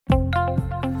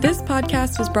This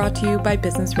podcast was brought to you by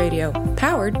Business Radio,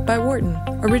 powered by Wharton,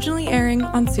 originally airing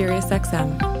on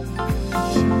SiriusXM.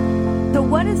 So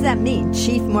what does that mean,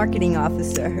 Chief Marketing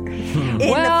Officer in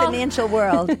the financial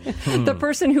world? The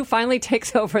person who finally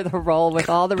takes over the role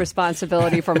with all the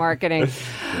responsibility for marketing.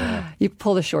 You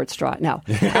pull the short straw. No,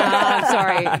 I'm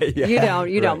sorry. You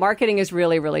don't. Marketing is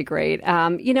really, really great.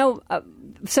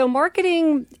 So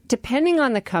marketing, depending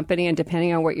on the company and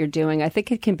depending on what you're doing, I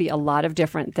think it can be a lot of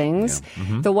different things. Yeah.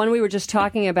 Mm-hmm. The one we were just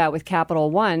talking about with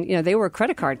Capital One, they were a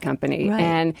credit card company, right,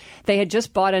 and they had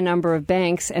just bought a number of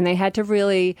banks, and they had to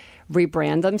really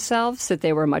rebrand themselves so that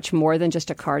they were much more than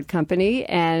just a card company,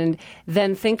 and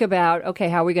then think about, okay,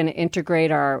 how are we going to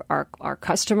integrate our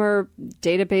customer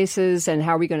databases, and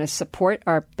how are we going to support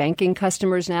our banking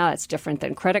customers now? That's different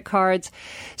than credit cards.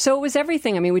 So it was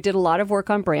everything. I mean, we did a lot of work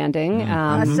on branding.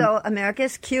 So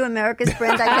America's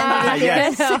brand identity.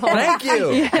 Yes. Thank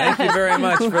you. Yeah. Thank you very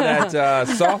much for that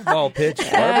softball pitch,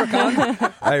 Barbara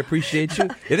Kahn. I appreciate you.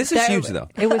 Yeah, this is huge, though.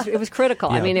 It was critical.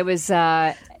 Yeah. I mean, it was.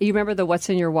 You remember the "What's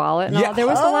in your wallet" and all? There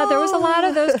was a lot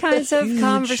of those kinds of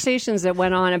conversations that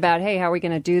went on about, hey, how are we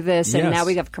going to do this? And now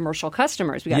we have commercial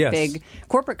customers. We got big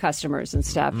corporate customers and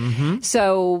stuff. Mm-hmm.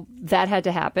 So that had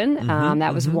to happen.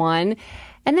 That was one.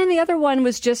 And then the other one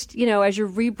was just, as you're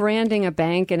rebranding a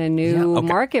bank in a new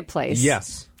marketplace.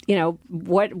 Yes.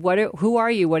 Who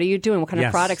are you? What are you doing? What kind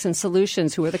of products and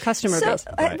solutions? Who are the customer base?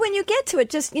 When you get to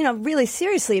it, just, really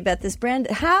seriously about this brand,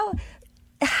 how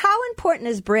important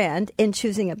is brand in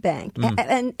choosing a bank?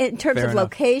 And in terms of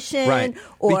location, right.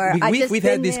 Or we've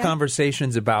had these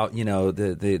conversations about,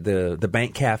 the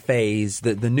bank cafes,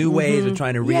 the new ways of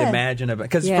trying to reimagine it.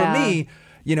 Because for me,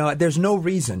 there's no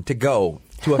reason to go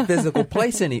to a physical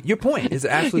place. Your point is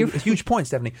actually a huge point,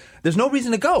 Stephanie. There's no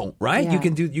reason to go, right? Yeah.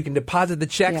 You can deposit the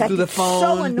check through the phone.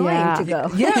 So annoying to go.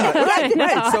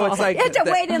 Right. So it's like you have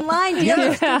to wait in line to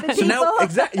get stupid people. So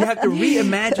now, you have to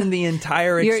reimagine the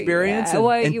entire experience. To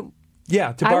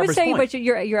Barbara's I would say, point. but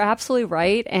you're absolutely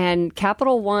right. And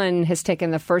Capital One has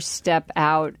taken the first step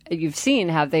out. You've seen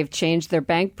how they've changed their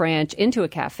bank branch into a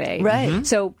cafe. Right. Mm-hmm.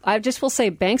 So I just will say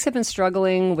banks have been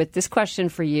struggling with this question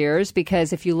for years,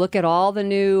 because if you look at all the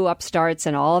new upstarts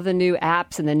and all of the new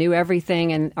apps and the new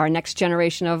everything and our next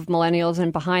generation of millennials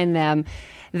and behind them,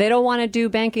 they don't want to do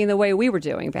banking the way we were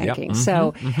doing banking. Yep.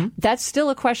 So that's still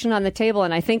a question on the table.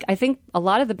 And I think a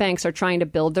lot of the banks are trying to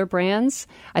build their brands.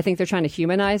 I think they're trying to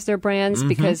humanize their brands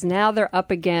because now they're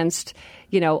up against,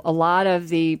 a lot of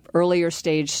the earlier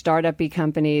stage startup-y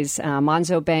companies.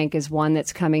 Monzo Bank is one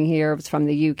that's coming here. It's from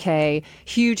the UK.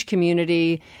 Huge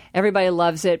community. Everybody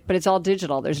loves it, but it's all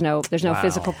digital. There's no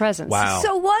physical presence. Wow.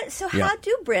 So how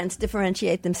do brands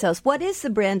differentiate themselves? What is the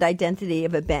brand identity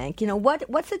of a bank?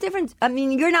 What's the difference? I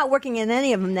mean, you're not working in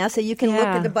any of them now, so you can look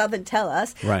at above and tell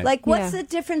us. Right. Like, what's the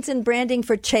difference in branding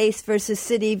for Chase versus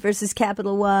Citi versus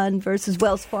Capital One versus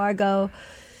Wells Fargo?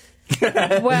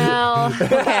 Well,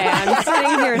 okay, I'm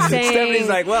sitting here saying... Stephanie's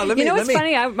like, well, let me... what's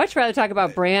funny? I would much rather talk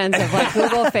about brands of like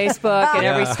Google, Facebook, and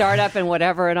every startup and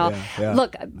whatever and all. Yeah.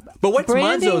 Look, but what's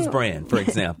branding... Monzo's brand, for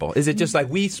example? Is it just like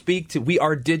we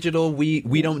are digital,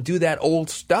 we don't do that old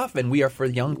stuff, and we are for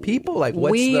young people? Like,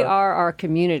 are our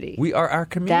community. We are our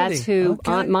community. That's who...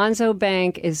 Okay. Monzo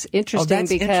Bank is interesting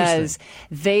because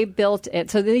they built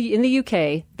it... So in the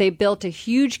UK, they built a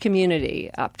huge community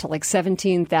up to like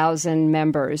 17,000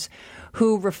 members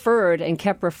who referred and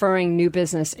kept referring new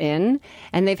business in,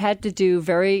 and they've had to do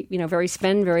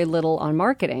spend very little on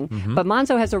marketing. Mm-hmm. But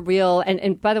Monzo has a real,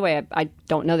 and by the way, I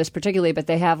don't know this particularly, but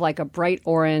they have like a bright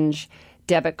orange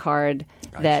debit card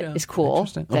that is cool,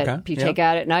 that you take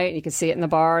out at night and you can see it in the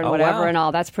bar and whatever and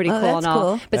all. That's pretty cool that's and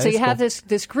all. Cool. But so you have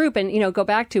this group, and go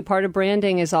back to part of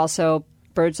branding is also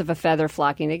birds of a feather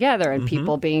flocking together and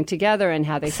people being together and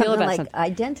how they feel about something.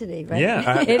 Identity, right?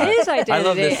 Yeah. It is identity. I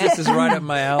love this. This is right up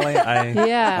my alley.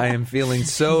 I am feeling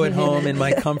so at home in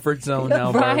my comfort zone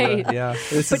now, Barbara. Right. Yeah.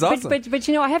 This is awesome.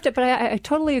 But I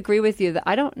totally agree with you that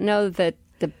I don't know that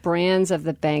the brands of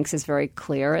the banks is very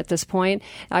clear at this point.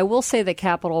 I will say that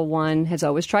Capital One has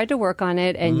always tried to work on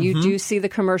it, and you do see the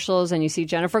commercials, and you see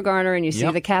Jennifer Garner, and you see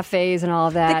the cafes and all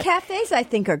of that. The cafes, I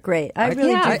think, are great. I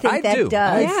really do think that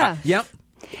does. Yep.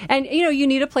 And, you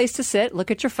need a place to sit, look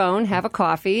at your phone, have a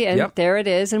coffee, and there it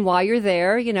is. And while you're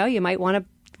there, you might want to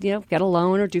get a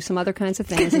loan or do some other kinds of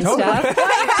things and stuff.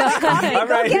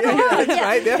 Go get a loan.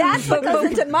 That's what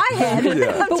goes into my head.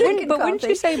 But wouldn't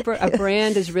you say a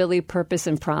brand is really purpose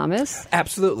and promise?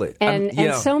 Absolutely. And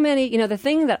so many, the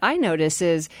thing that I notice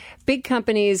is big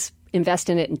companies invest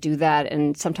in it and do that,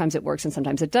 and sometimes it works and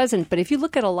sometimes it doesn't. But if you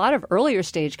look at a lot of earlier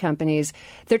stage companies,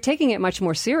 they're taking it much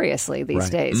more seriously these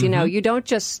days. You don't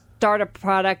just start a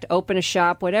product, open a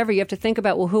shop, whatever, you have to think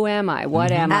about, well, who am I?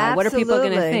 What am I? What are people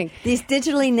going to think? These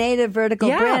digitally native vertical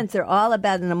brands are all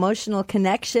about an emotional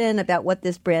connection, about what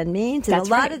this brand means. And a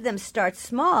lot of them start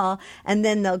small and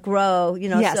then they'll grow,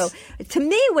 So to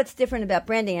me, what's different about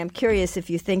branding, I'm curious if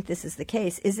you think this is the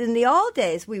case, is in the old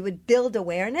days, we would build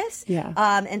awareness. Yeah.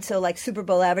 And so like Super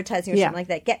Bowl advertising or something like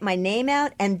that, get my name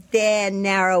out and then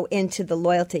narrow into the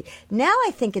loyalty. Now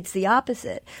I think it's the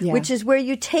opposite, which is where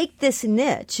you take this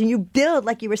niche and you build,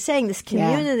 like you were saying, this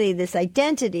community, this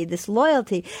identity, this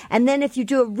loyalty. And then if you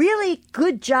do a really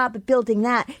good job of building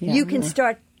that, you can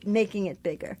start making it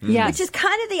bigger, which is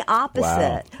kind of the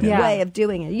opposite way of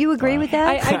doing it. You agree with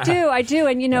that? I do.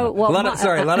 And a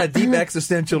lot of deep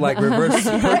existential, like reverse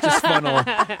purchase funnel.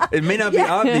 It may not be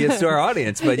obvious to our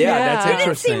audience, but that's interesting. You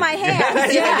didn't see my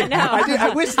hands. I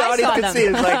wish the audience could see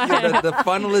it. It's like the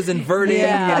funnel is inverting,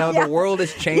 the world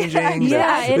is changing.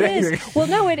 It is. Well,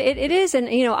 no, it is. And,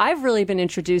 I've really been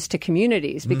introduced to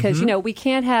communities because, we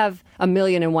can't have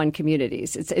 1,000,001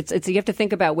 communities. It's you have to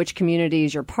think about which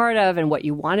communities you're part of and what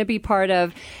you want to be part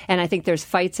of. And I think there's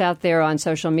fights out there on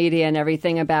social media and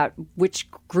everything about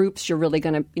which groups you're really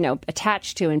going to,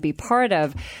 attach to and be part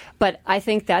of. But I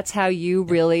think that's how you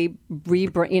really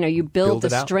you build the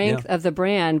strength of the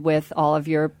brand with all of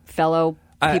your fellow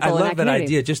I love that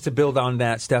idea, just to build on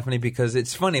that, Stephanie, because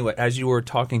it's funny, as you were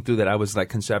talking through that, I was like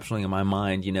conceptually in my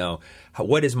mind,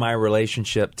 what is my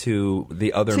relationship to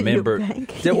the other member?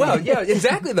 Well,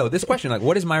 exactly, though. This question, like,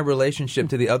 what is my relationship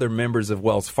to the other members of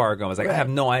Wells Fargo? I was like, I have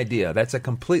no idea. That's a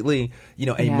completely,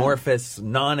 amorphous,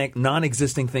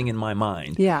 non-existing thing in my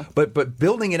mind. Yeah. But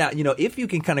building it out, if you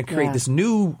can kind of create this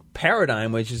new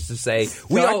paradigm, which is to say,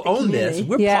 we all own this.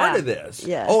 We're part of this.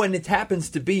 Yeah. Oh, and it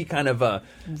happens to be kind of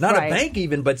not a bank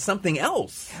even, but something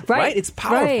else. Right? It's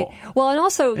powerful. Right. Well, and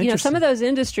also, some of those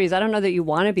industries, I don't know that you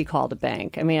want to be called a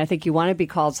bank. I mean, I think you want to be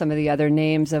called some of the other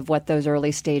names of what those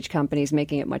early stage companies,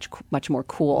 making it much more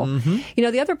cool.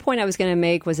 The other point I was going to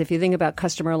make was if you think about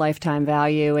customer lifetime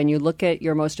value and you look at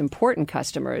your most important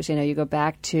customers, you go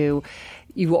back to,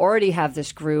 you already have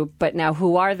this group, but now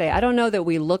who are they? I don't know that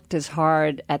we looked as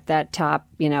hard at that top,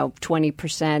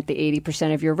 20%, the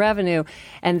 80% of your revenue.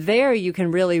 And there you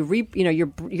can really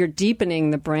you're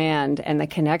deepening the brand and the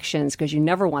connections because you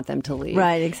never want them to leave.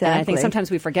 Right, exactly. And I think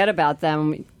sometimes we forget about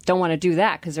them. Don't want to do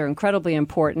that because they're incredibly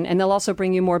important, and they'll also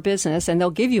bring you more business, and they'll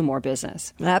give you more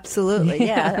business. Absolutely,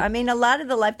 yeah. I mean, a lot of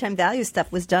the lifetime value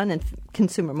stuff was done in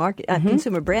consumer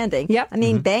consumer branding. Yep. I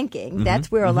mean, banking. That's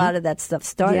where a lot of that stuff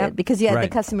started because you had the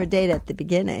customer data at the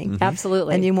beginning.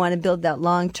 Absolutely, and you want to build that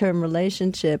long-term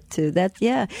relationship to that.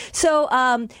 Yeah.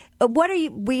 So, what are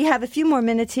you? We have a few more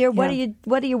minutes here. What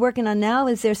are you working on now?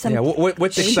 Is there some? Yeah.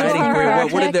 What's exciting for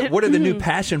you? What are the new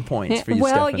passion points for you?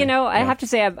 Well, Stephanie? I have to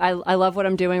say I love what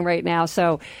I'm doing right now.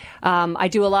 So I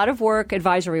do a lot of work,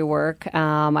 advisory work.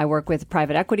 I work with a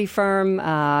private equity firm.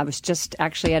 I was just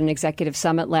actually at an executive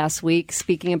summit last week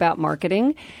speaking about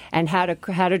marketing and how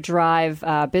to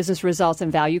drive business results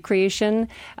and value creation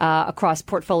across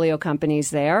portfolio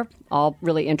companies there. All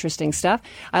really interesting stuff.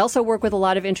 I also work with a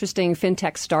lot of interesting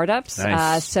fintech startups.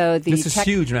 Nice. This is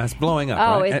huge, man. It's blowing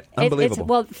up. Right?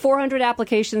 Unbelievable. 400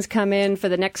 applications come in for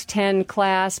the next 10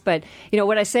 class. But,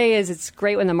 what I say is it's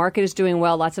great when the market is doing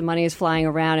well, lots of money is flying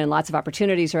around, and lots of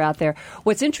opportunities are out there.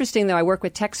 What's interesting, though, I work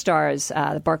with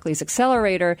Techstars, the Barclays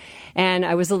Accelerator, and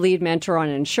I was the lead mentor on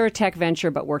an InsurTech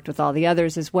venture, but worked with all the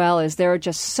others as well, as there are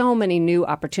just so many new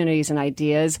opportunities and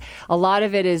ideas. A lot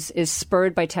of it is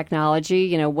spurred by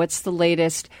technology. What's the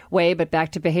latest way, but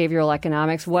back to behavioral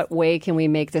economics, what way can we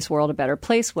make this world a better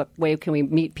place? What way can we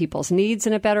meet people's needs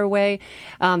in a better way?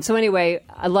 So anyway,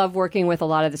 I love working with a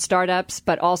lot of the startups,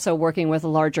 but also working with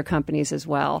larger companies as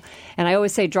well. And I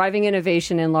always say driving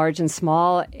innovation in large and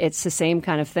small, it's the same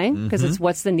kind of thing because it's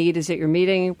what's the need is that you're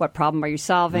meeting, what problem are you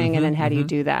solving, and then how do you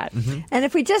do that? And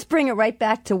if we just bring it right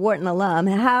back to Wharton alum,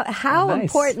 how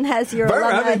important has your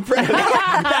alumni?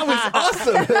 That was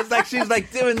awesome. It was like she was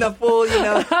like doing the full,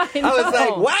 I was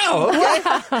like, wow,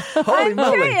 okay. Holy I'm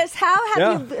moly. curious, how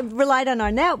have you relied on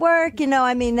our network?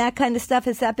 That kind of stuff.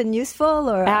 Has that been useful?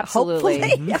 Or Absolutely.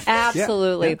 Hopefully?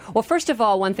 Absolutely. Yeah. Well, first of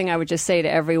all, one thing I would just say to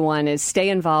everyone is stay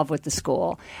involved with the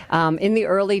school. In the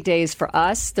early days for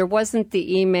us, there wasn't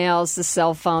the emails, the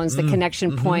cell phones, the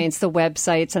connection points, the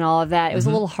websites, and all of that. It was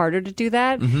a little harder to do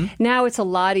that. Now it's a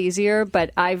lot easier,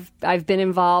 but I've been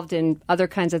involved in other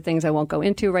kinds of things I won't go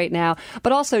into right now,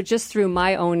 but also just through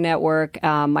my own network,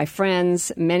 my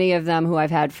friends, many of them who I've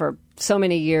had for so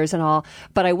many years and all.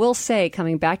 But I will say,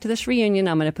 coming back to this reunion,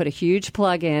 I'm going to put a huge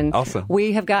plug in. Awesome.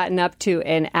 We have gotten up to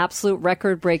an absolute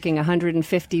record-breaking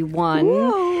 151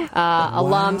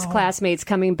 alums, classmates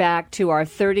coming back to our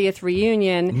 30th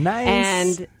reunion. Nice.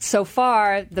 And so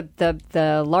far,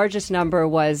 the largest number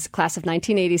was class of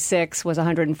 1986 was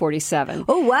 147.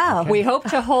 Oh, wow. We hope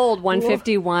to hold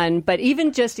 151, but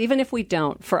even if we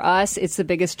don't, for us, it's the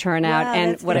biggest turnout. Wow,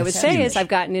 and what I would say is I've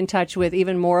gotten in touch with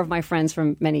even more of my friends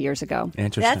from many years ago.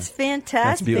 Interesting. That's fantastic.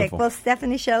 That's beautiful. Well,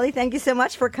 Stephanie Shelley, thank you so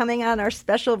much for coming on our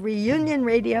special Reunion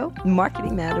Radio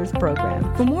Marketing Matters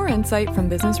program. For more insight from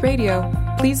Business Radio,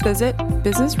 please visit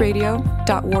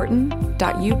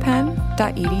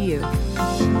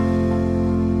businessradio.wharton.upenn.edu.